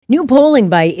New polling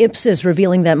by Ipsos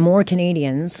revealing that more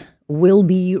Canadians will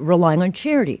be relying on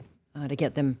charity to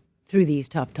get them through these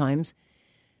tough times.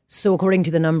 So according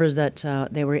to the numbers that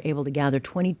they were able to gather,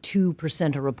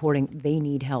 22% are reporting they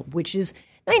need help, which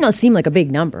might not seem like a big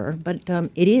number, but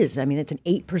it is. I mean, it's an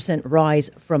 8% rise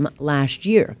from last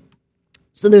year.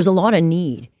 So there's a lot of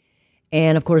need.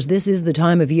 And of course, this is the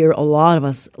time of year a lot of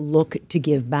us look to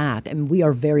give back, and we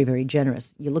are very, very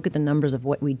generous. You look at the numbers of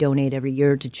what we donate every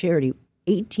year to charity,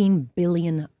 $18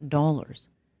 billion.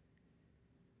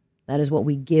 That is what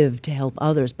we give to help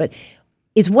others. But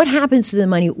it's what happens to the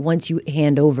money once you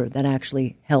hand over that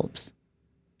actually helps.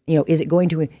 You know, is it going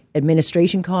to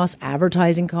administration costs,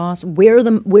 advertising costs?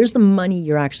 Where's the money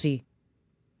you're actually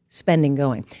spending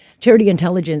going? Charity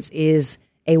Intelligence is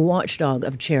a watchdog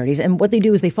of charities, and what they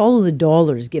do is they follow the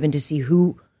dollars given to see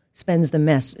who spends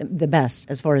the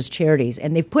best as far as charities.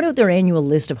 And they've put out their annual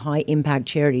list of high-impact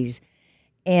charities,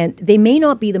 and they may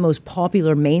not be the most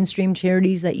popular mainstream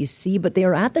charities that you see, but they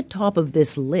are at the top of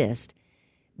this list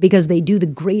because they do the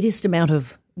greatest amount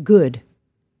of good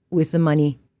with the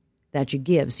money that you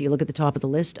give. So you look at the top of the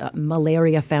list,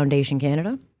 Malaria Foundation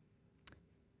Canada,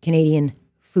 Canadian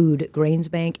Food Grains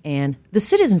Bank, and the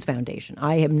Citizens Foundation.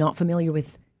 I am not familiar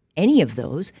with any of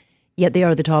those, yet they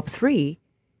are the top three,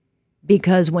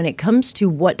 because when it comes to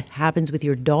what happens with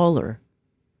your dollar,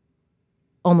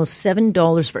 almost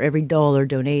 $7 for every dollar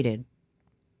donated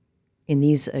in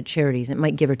these charities, it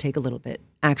might give or take a little bit,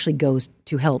 actually goes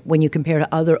to help when you compare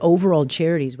to other overall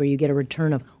charities where you get a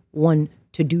return of $1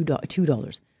 to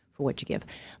 $2 for what you give.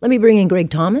 Let me bring in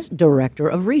Greg Thomas, Director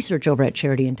of Research over at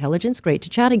Charity Intelligence. Great to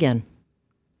chat again.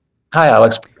 Hi,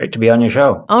 Alex. Great to be on your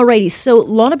show. All righty. So a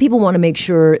lot of people want to make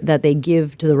sure that they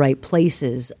give to the right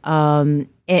places.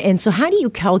 And so how do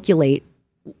you calculate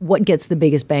what gets the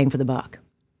biggest bang for the buck?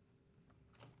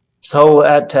 So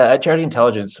at Charity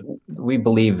Intelligence, we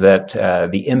believe that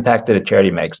the impact that a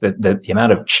charity makes, the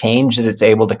amount of change that it's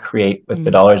able to create with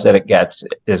the dollars that it gets,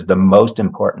 is the most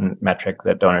important metric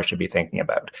that donors should be thinking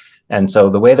about. And so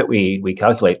the way that we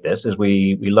calculate this is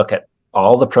we look at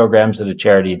all the programs that a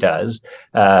charity does.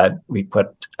 We put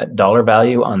a dollar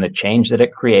value on the change that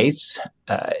it creates,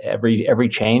 every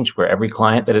change for every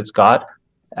client that it's got.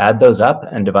 Add those up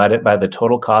and divide it by the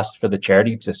total cost for the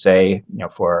charity to say,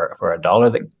 for a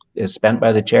dollar that is spent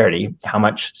by the charity, how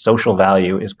much social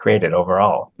value is created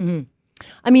overall. Mm-hmm.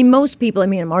 I mean, most people,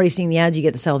 I'm already seeing the ads. You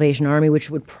get the Salvation Army, which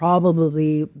would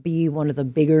probably be one of the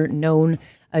bigger known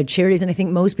charities. And I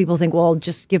think most people think, well, I'll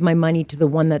just give my money to the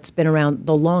one that's been around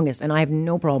the longest. And I have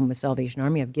no problem with Salvation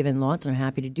Army. I've given lots and I'm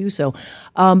happy to do so.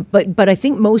 But I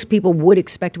think most people would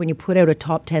expect when you put out a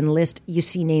top 10 list, you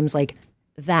see names like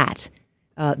that,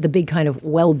 the big kind of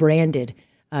well-branded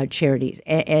charities.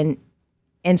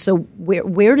 And so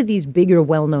where do these bigger,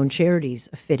 well-known charities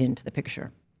fit into the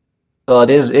picture? Well, it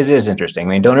is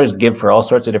interesting. Donors give for all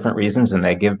sorts of different reasons, and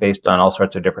they give based on all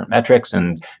sorts of different metrics,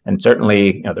 and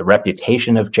certainly, the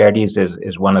reputation of charities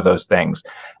is one of those things.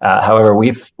 However,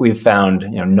 we've found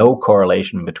no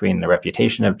correlation between the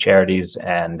reputation of charities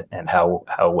and how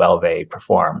well they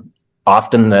perform.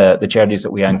 Often the charities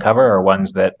that we uncover are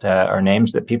ones that are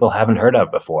names that people haven't heard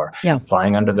of before,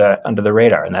 flying under the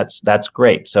radar, and that's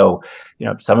great. So,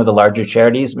 some of the larger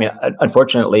charities.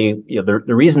 Unfortunately,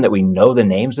 the reason that we know the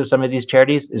names of some of these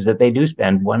charities is that they do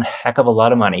spend one heck of a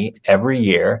lot of money every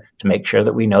year to make sure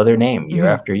that we know their name year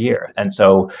after year, and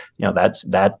so that's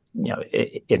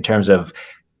in terms of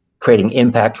creating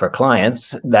impact for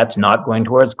clients, that's not going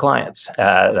towards clients.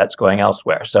 That's going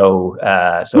elsewhere. So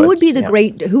who would be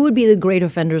the great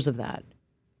offenders of that?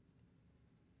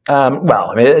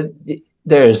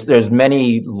 There's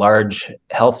many large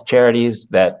health charities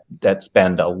that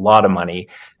spend a lot of money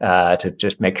to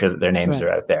just make sure that their names are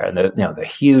out there, and the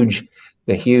huge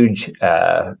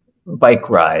bike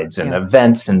rides and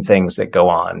events and things that go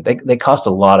on. They cost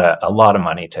a lot of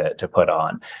money to put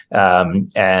on,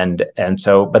 and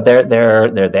so, but they're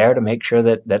there to make sure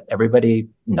that everybody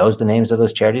knows the names of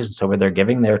those charities, and so when they're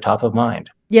giving, they're top of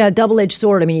mind. Yeah, double-edged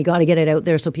sword. You got to get it out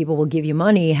there so people will give you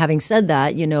money. Having said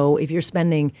that, if you're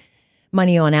spending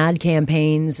money on ad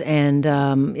campaigns and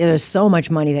there's so much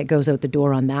money that goes out the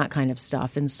door on that kind of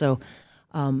stuff, and so.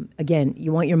 Again,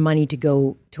 you want your money to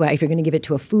go to, if you're going to give it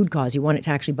to a food cause, you want it to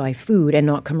actually buy food and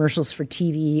not commercials for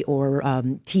TV or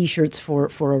T-shirts for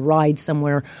a ride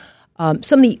somewhere.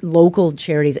 Some of the local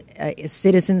charities,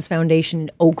 Citizens Foundation in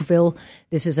Oakville.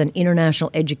 This is an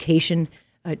international education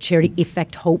charity.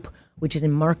 Effect Hope, which is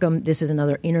in Markham. This is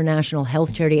another international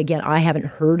health charity. Again, I haven't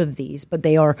heard of these, but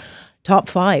they are top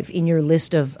 5 in your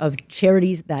list of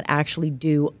charities that actually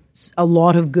do a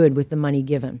lot of good with the money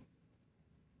given.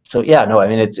 So yeah, no, I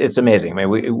mean it's amazing. I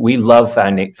mean we love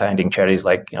finding charities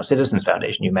like Citizens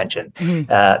Foundation you mentioned.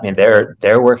 Mm-hmm. I mean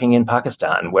they're working in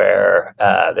Pakistan where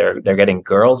they're getting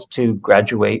girls to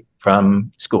graduate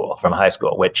from school, from high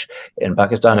school, which in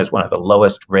Pakistan is one of the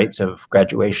lowest rates of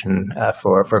graduation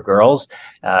for girls,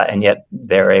 and yet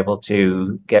they're able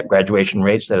to get graduation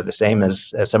rates that are the same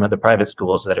as some of the private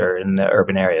schools that are in the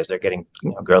urban areas. They're getting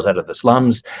girls out of the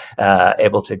slums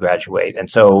able to graduate, and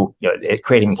so it's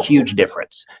creating a huge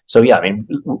difference. So yeah, I mean,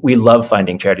 we love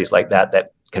finding charities like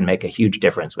that can make a huge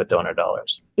difference with donor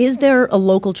dollars. Is there a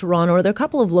local Toronto, or are there a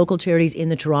couple of local charities in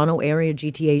the Toronto area,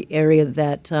 GTA area,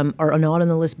 that are not on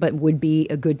the list but would be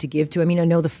good to give to? I mean, I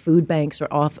know the food banks are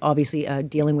obviously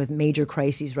dealing with major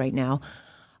crises right now,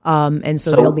 and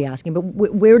so they'll be asking. But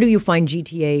where do you find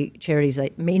GTA charities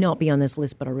that may not be on this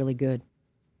list but are really good?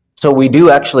 So we do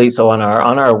actually. So on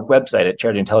our website at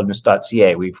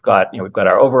charityintelligence.ca, we've got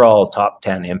our overall top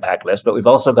 10 impact list, but we've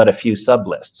also got a few sub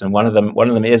lists, and one of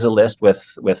them is a list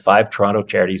with 5 Toronto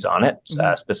charities on it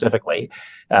specifically,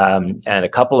 and a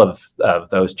couple of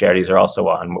those charities are also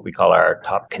on what we call our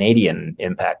top Canadian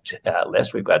impact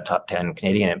list. We've got a top 10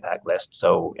 Canadian impact list.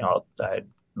 So I'd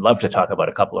love to talk about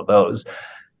a couple of those.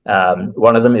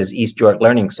 One of them is East York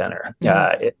Learning Center.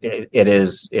 It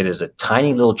is a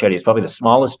tiny little charity. It's probably the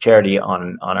smallest charity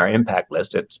on our impact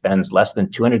list. It spends less than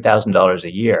 $200,000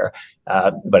 a year,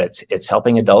 but it's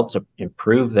helping adults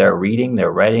improve their reading,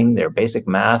 their writing, their basic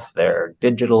math, their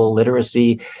digital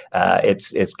literacy.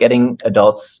 It's getting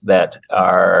adults that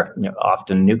are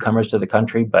often newcomers to the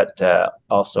country, but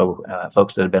also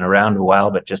folks that have been around a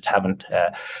while but just haven't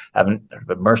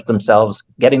immersed themselves,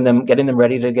 getting them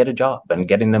ready to get a job and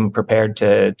getting them prepared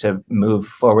to move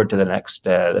forward to the next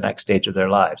stage of their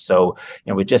lives. So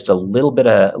with just a little bit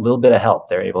of help,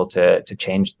 they're able to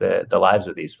change the lives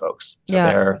of these folks. So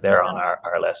they're on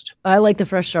our list. I like the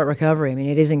Fresh Start Recovery. I mean,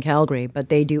 it is in Calgary, but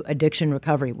they do addiction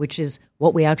recovery, which is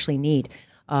what we actually need.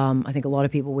 I think a lot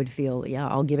of people would feel,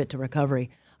 I'll give it to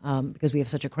recovery. Because we have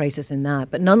such a crisis in that.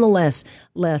 But nonetheless,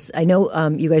 Les, I know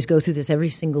you guys go through this every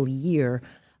single year,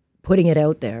 putting it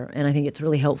out there, and I think it's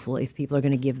really helpful if people are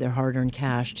going to give their hard-earned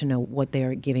cash to know what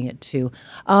they're giving it to.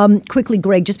 Quickly,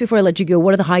 Greg, just before I let you go,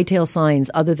 what are the hightail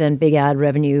signs other than big ad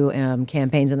revenue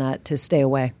campaigns and that to stay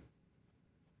away?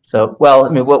 So, well, I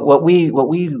mean, what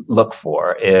we look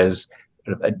for is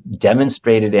a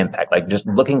demonstrated impact, like just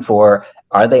looking for,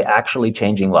 are they actually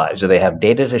changing lives? Do they have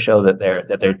data to show that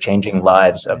they're changing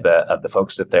lives of the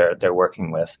folks that they're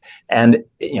working with? And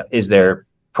is their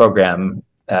program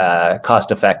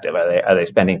cost effective? Are they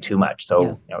spending too much?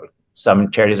 So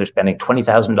some charities are spending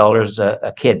 $20,000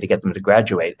 a kid to get them to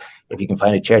graduate. If you can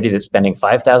find a charity that's spending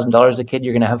 $5,000 a kid,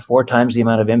 you're going to have 4 times the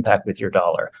amount of impact with your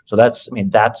dollar. So that's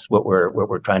what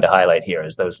we're trying to highlight here,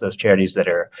 is those charities that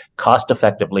are cost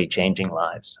effectively changing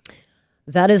lives.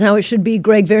 That is how it should be.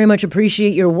 Greg, very much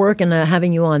appreciate your work and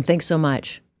having you on. Thanks so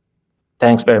much.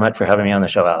 Thanks very much for having me on the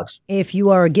show, Alex. If you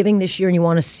are giving this year and you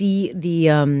want to see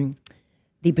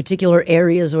the particular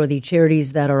areas or the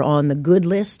charities that are on the good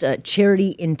list,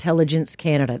 Charity Intelligence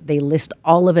Canada, they list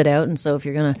all of it out. And so if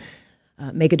you're going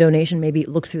to make a donation, maybe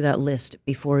look through that list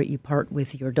before you part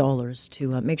with your dollars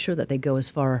to make sure that they go as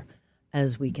far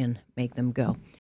as we can make them go.